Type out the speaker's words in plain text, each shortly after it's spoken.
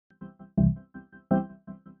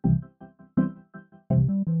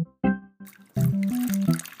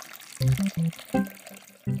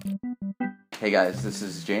Hey guys, this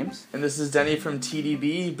is James. And this is Denny from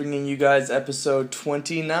TeaDB, bringing you guys episode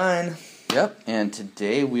 29. Yep, and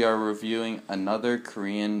today we are reviewing another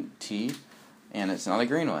Korean tea, and it's not a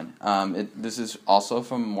green one. This is also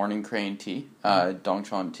from Morning Crane Tea,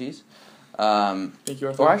 Dongchuan Teas. Thank you,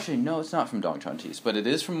 Arthur. Or actually, no, it's not from Dongchuan Teas, but it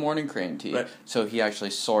is from Morning Crane Tea. Right. So he actually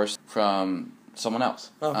sourced from someone else.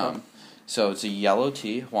 Oh, okay. So it's a yellow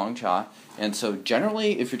tea, Hwangcha, and so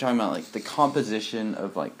generally, if you're talking about like the composition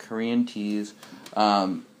of like Korean teas,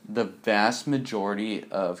 the vast majority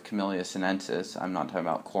of Camellia sinensis, I'm not talking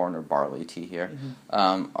about corn or barley tea here,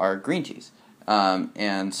 are green teas.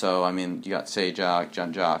 And so, I mean, you got Sejak,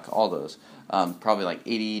 Jeonjak, all those, probably like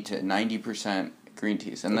 80 to 90% green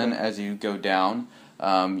teas. And then as you go down,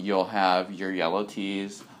 you'll have your yellow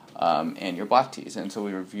teas and your black teas. And so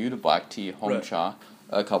we reviewed a black tea, Hwangcha,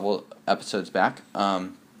 a couple episodes back,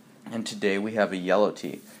 and today we have a yellow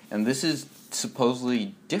tea. And this is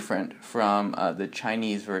supposedly different from the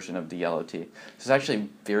Chinese version of the yellow tea. It's actually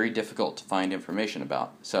very difficult to find information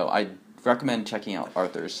about. So I recommend checking out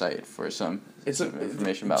Arthur's site for some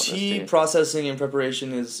information about this tea. Tea processing and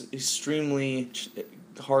preparation is extremely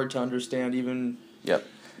hard to understand, even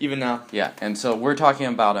now. Yeah, and so we're talking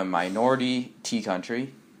about a minority tea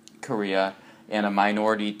country, Korea, and a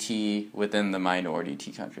minority tea within the minority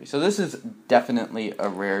tea country. So this is definitely a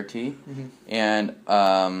rare tea, and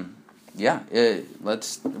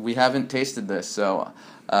we haven't tasted this, so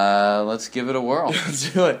let's give it a whirl.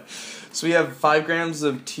 Let's do it. So we have 5 grams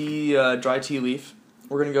of tea, dry tea leaf.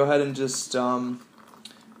 We're gonna go ahead and just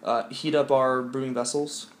heat up our brewing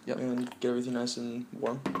vessels and get everything nice and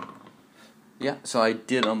warm. Yeah, so I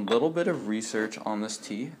did a little bit of research on this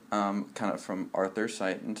tea, kind of from Arthur's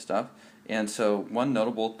site and stuff. And so one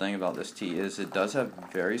notable thing about this tea is it does have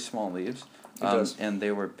very small leaves, and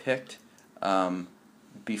they were picked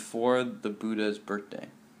before the Buddha's birthday.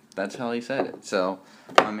 That's how he said it. So,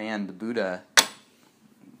 my man, the Buddha,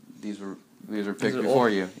 these were picked before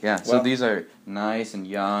you. Yeah. Wow. So these are nice and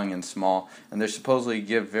young and small, and they're supposedly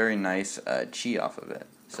give very nice chi off of it.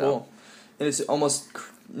 So. Cool. And it's almost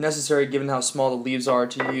necessary, given how small the leaves are,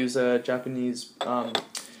 to use a Japanese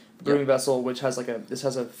brewing vessel, which has this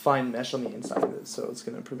has a fine mesh on the inside of it, so it's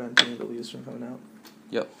going to prevent any of the leaves from coming out.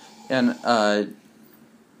 Yep. And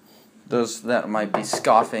those that might be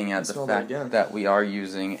scoffing at the fact that we are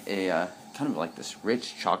using a kind of like this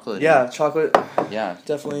rich chocolate. Yeah, chocolate. Yeah,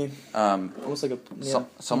 definitely. Almost like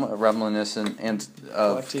somewhat reminiscent and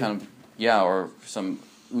of kind of or some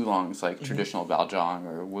oolongs like traditional Baojang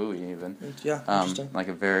or Wui even. Yeah, interesting. Like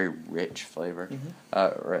a very rich flavor,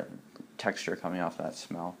 or texture coming off that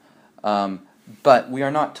smell. But we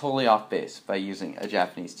are not totally off base by using a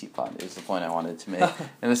Japanese teapot, is the point I wanted to make.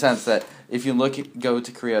 In the sense that if you go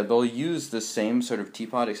to Korea, they'll use the same sort of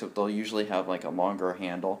teapot, except they'll usually have like a longer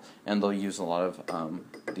handle, and they'll use a lot of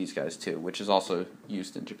these guys too, which is also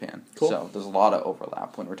used in Japan. Cool. So there's a lot of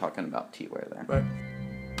overlap when we're talking about teaware there. Right.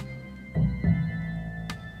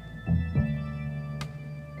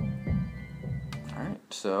 Alright,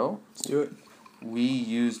 so let's do it. We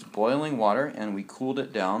used boiling water, and we cooled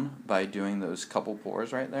it down by doing those couple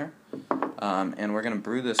pours right there. And we're going to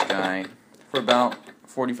brew this guy for about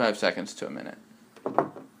 45 seconds to a minute.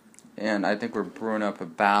 And I think we're brewing up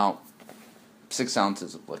about 6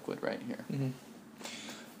 ounces of liquid right here.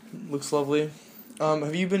 Looks lovely.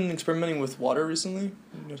 Have you been experimenting with water recently? You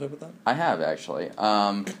want to talk about that? I have, actually.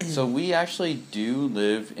 So we actually do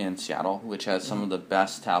live in Seattle, which has some of the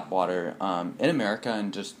best tap water in America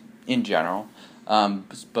and just in general.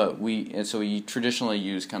 But we traditionally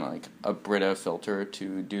use kind of like a Brita filter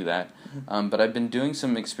to do that. But I've been doing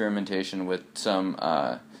some experimentation with some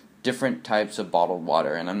different types of bottled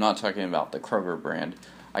water, and I'm not talking about the Kroger brand.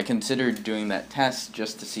 I considered doing that test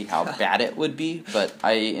just to see how bad it would be, but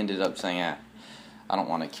I ended up saying, I don't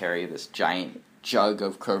want to carry this giant jug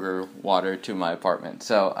of Kroger water to my apartment.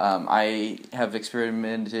 So I have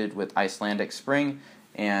experimented with Icelandic Spring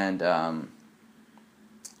and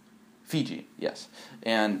Fiji, yes.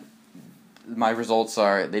 And my results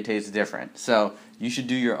are they taste different. So you should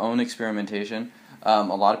do your own experimentation. A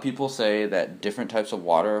lot of people say that different types of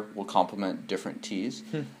water will complement different teas.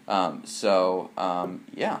 It's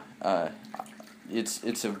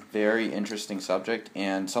a very interesting subject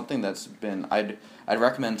and something that's been I'd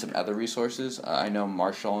recommend some other resources. I know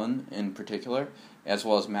Marshallin in particular, as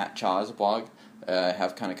well as Matt Cha's blog,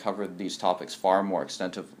 have kind of covered these topics far more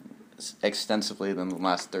extensively than the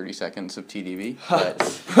last 30 seconds of TeaDB. But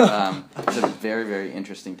it's a very, very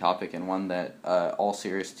interesting topic and one that all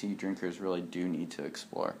serious tea drinkers really do need to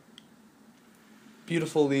explore.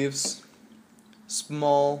 Beautiful leaves,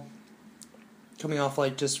 small, coming off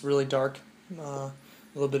like just really dark, a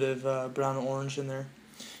little bit of brown and orange in there,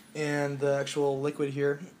 and the actual liquid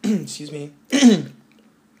here, excuse me,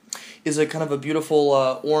 is a kind of a beautiful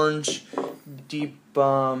orange, deep,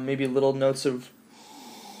 maybe little notes of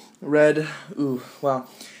red. Ooh, wow.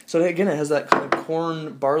 So again, it has that kind of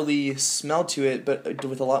corn barley smell to it, but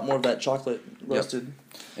with a lot more of that chocolate roasted. Yep.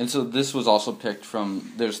 And so this was also picked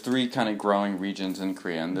from, there's 3 kind of growing regions in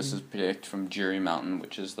Korea, and this is picked from Jiri Mountain,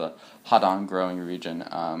 which is the Hadong growing region,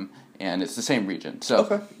 and it's the same region.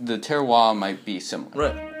 So the terroir might be similar.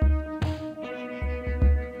 Right.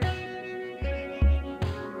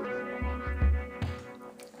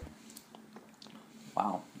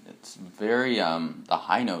 Wow. It's very, the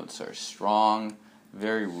high notes are strong,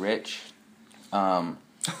 very rich. I'm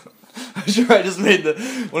sure I just made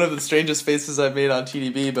one of the strangest faces I've made on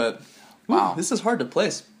TeaDB, but wow, this is hard to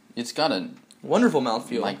place. It's got a wonderful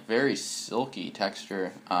mouthfeel, like very silky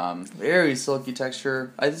texture. Very silky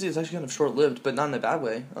texture. I think it's actually kind of short-lived, but not in a bad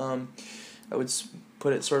way. I would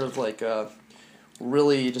put it sort of like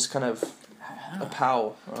really just kind of a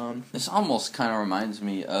pow. This almost kind of reminds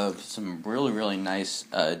me of some really, really nice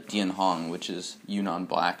Dien Hong, which is Yunnan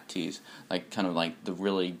black teas, like kind of like the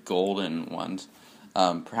really golden ones.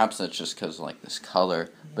 Perhaps that's just because like this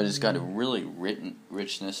color, but it's got a really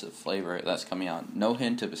richness of flavor that's coming out. No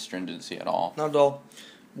hint of astringency at all. Not at all.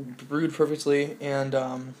 Brewed perfectly, and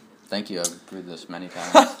thank you. I've brewed this many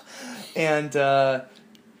times. And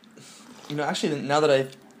actually, now that I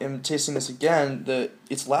am tasting this again,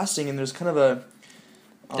 it's lasting, and there's kind of a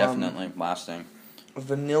definitely lasting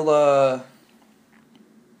vanilla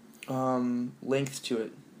length to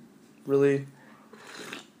it. Really.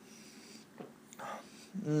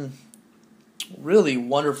 Really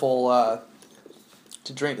wonderful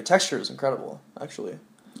to drink. The texture is incredible, actually.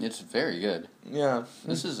 It's very good. Yeah.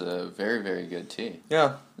 This is a very, very good tea.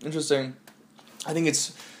 Yeah, interesting. I think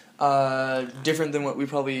it's different than what we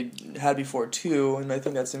probably had before, too, and I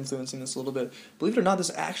think that's influencing this a little bit. Believe it or not,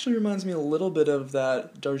 this actually reminds me a little bit of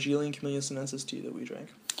that Darjeeling Camellia sinensis tea that we drank.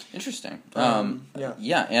 Interesting. Yeah.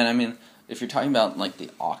 Yeah, and I mean, if you're talking about, like,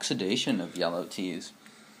 the oxidation of yellow teas,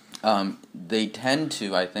 they tend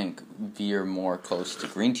to, I think, veer more close to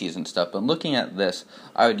green teas and stuff. But looking at this,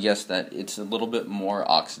 I would guess that it's a little bit more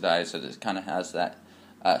oxidized. That it kind of has that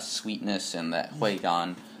sweetness and that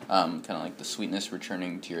huigan, kind of like the sweetness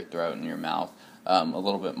returning to your throat and your mouth, a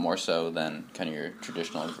little bit more so than kind of your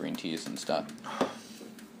traditional green teas and stuff.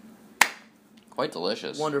 Quite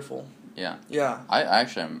delicious. Wonderful. Yeah. Yeah. I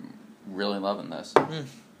actually am really loving this.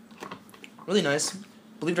 Really nice.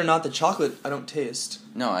 Believe it or not, the chocolate I don't taste.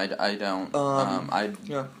 No, I don't.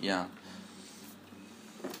 Yeah.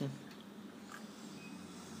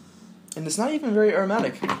 And it's not even very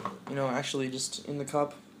aromatic. Actually, just in the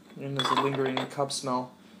cup, and there's a lingering cup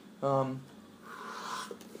smell.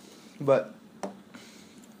 But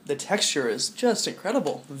the texture is just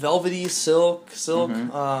incredible. Velvety, silk.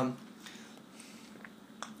 Mm-hmm.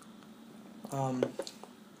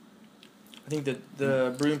 I think that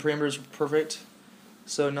the brewing parameters are perfect.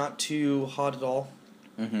 So not too hot at all.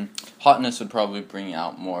 Mm-hmm. Hotness would probably bring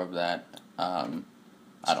out more of that, I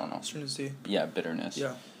don't know. Astringency. Yeah, bitterness.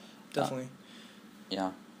 Yeah, definitely.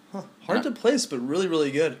 Yeah. Huh. Hard to place, but really,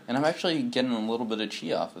 really good. And I'm actually getting a little bit of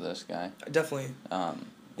chi off of this guy. Definitely.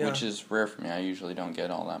 Which is rare for me. I usually don't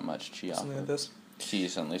get all that much chi Something off like of this.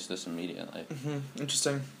 teas, at least this immediately.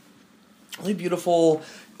 Interesting. Really beautiful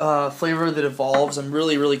flavor that evolves. I'm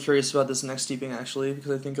really, really curious about this next steeping, actually,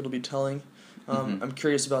 because I think it'll be telling. I'm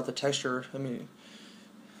curious about the texture. I mean,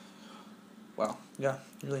 wow. Yeah,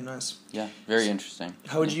 really nice. Yeah, very interesting.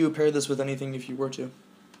 How would you pair this with anything if you were to?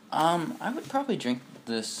 I would probably drink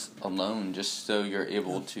this alone just so you're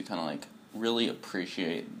able to kind of like really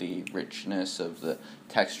appreciate the richness of the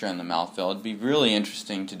texture and the mouthfeel. It'd be really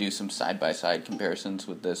interesting to do some side-by-side comparisons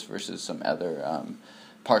with this versus some other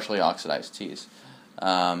partially oxidized teas.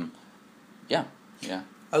 Yeah.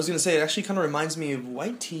 I was going to say, it actually kind of reminds me of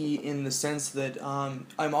white tea in the sense that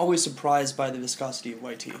I'm always surprised by the viscosity of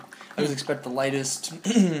white tea. I always expect the lightest,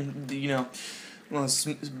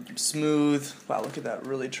 smooth, wow, look at that,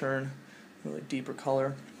 really deeper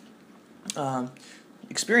color.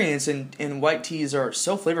 Experience, and white teas are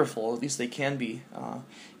so flavorful, at least they can be,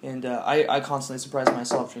 and I constantly surprise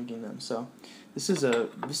myself drinking them, so this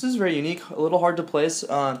is very unique, a little hard to place.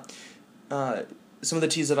 Some of the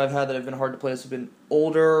teas that I've had that have been hard to place have been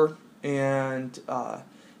older and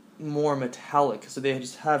more metallic, so they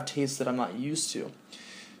just have tastes that I'm not used to.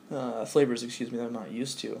 Flavors, that I'm not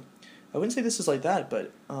used to. I wouldn't say this is like that,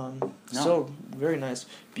 but still very nice.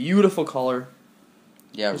 Beautiful color.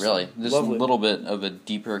 Yeah, Just really. There's lovely. a little bit of a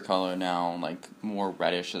deeper color now, like more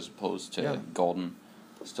reddish as opposed to golden.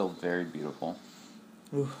 Still very beautiful.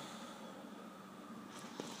 Ooh.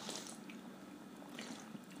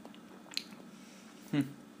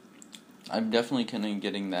 I'm definitely kind of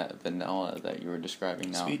getting that vanilla that you were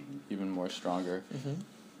describing now. Sweet. Even more stronger. Mm-hmm.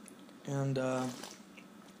 And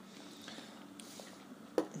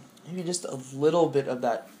maybe just a little bit of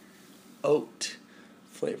that oat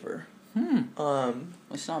flavor.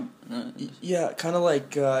 It's not... Yeah, kind of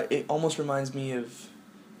like, it almost reminds me of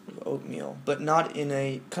oatmeal, but not in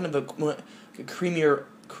a kind of a creamier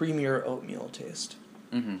oatmeal taste.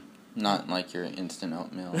 Mm-hmm. Not like your instant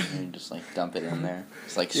oatmeal. You just like dump it in there.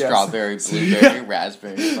 It's like Yes. strawberry, blueberry,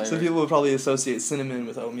 raspberry flavor. Some people would probably associate cinnamon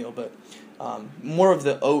with oatmeal, but more of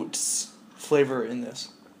the oats flavor in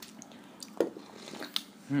this.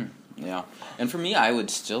 Yeah. And for me, I would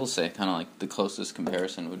still say kind of like the closest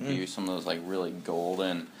comparison would be some of those like really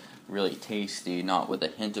golden, really tasty, not with a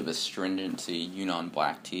hint of astringency, Yunnan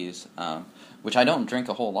black teas, which I don't drink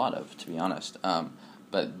a whole lot of, to be honest.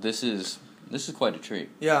 But this is quite a treat.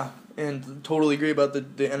 Yeah, and totally agree about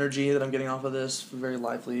the energy that I'm getting off of this. Very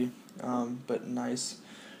lively, but nice.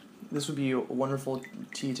 This would be a wonderful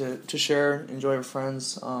tea to share, enjoy with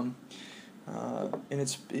friends. And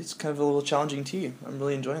it's kind of a little challenging tea. I'm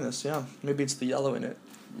really enjoying this. Yeah, maybe it's the yellow in it.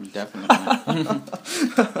 Definitely.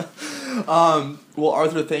 Well,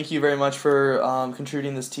 Arthur, thank you very much for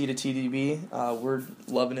contributing this tea to TeaDB. We're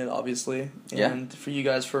loving it, obviously, and for you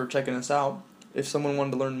guys for checking us out. If someone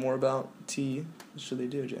wanted to learn more about tea, what should they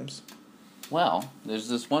do, James? Well, there's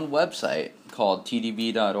this one website called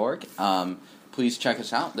TeaDB.org. Please check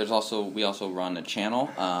us out. We also run a channel.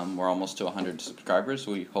 We're almost to 100 subscribers.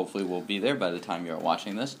 We hopefully will be there by the time you're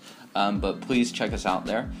watching this. But please check us out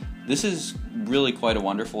there. This is really quite a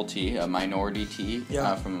wonderful tea, a minority tea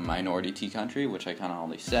from a minority tea country, which I kind of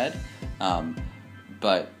already said.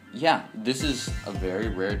 But yeah, this is a very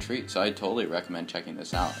rare treat, so I totally recommend checking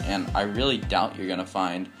this out. And I really doubt you're going to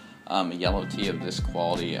find a yellow tea of this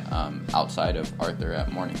quality outside of Arthur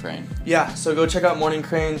at Morning Crane. Yeah, so go check out Morning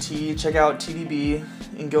Crane Tea, check out TeaDB,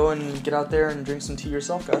 and go and get out there and drink some tea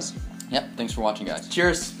yourself, guys. Yep, thanks for watching, guys.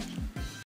 Cheers.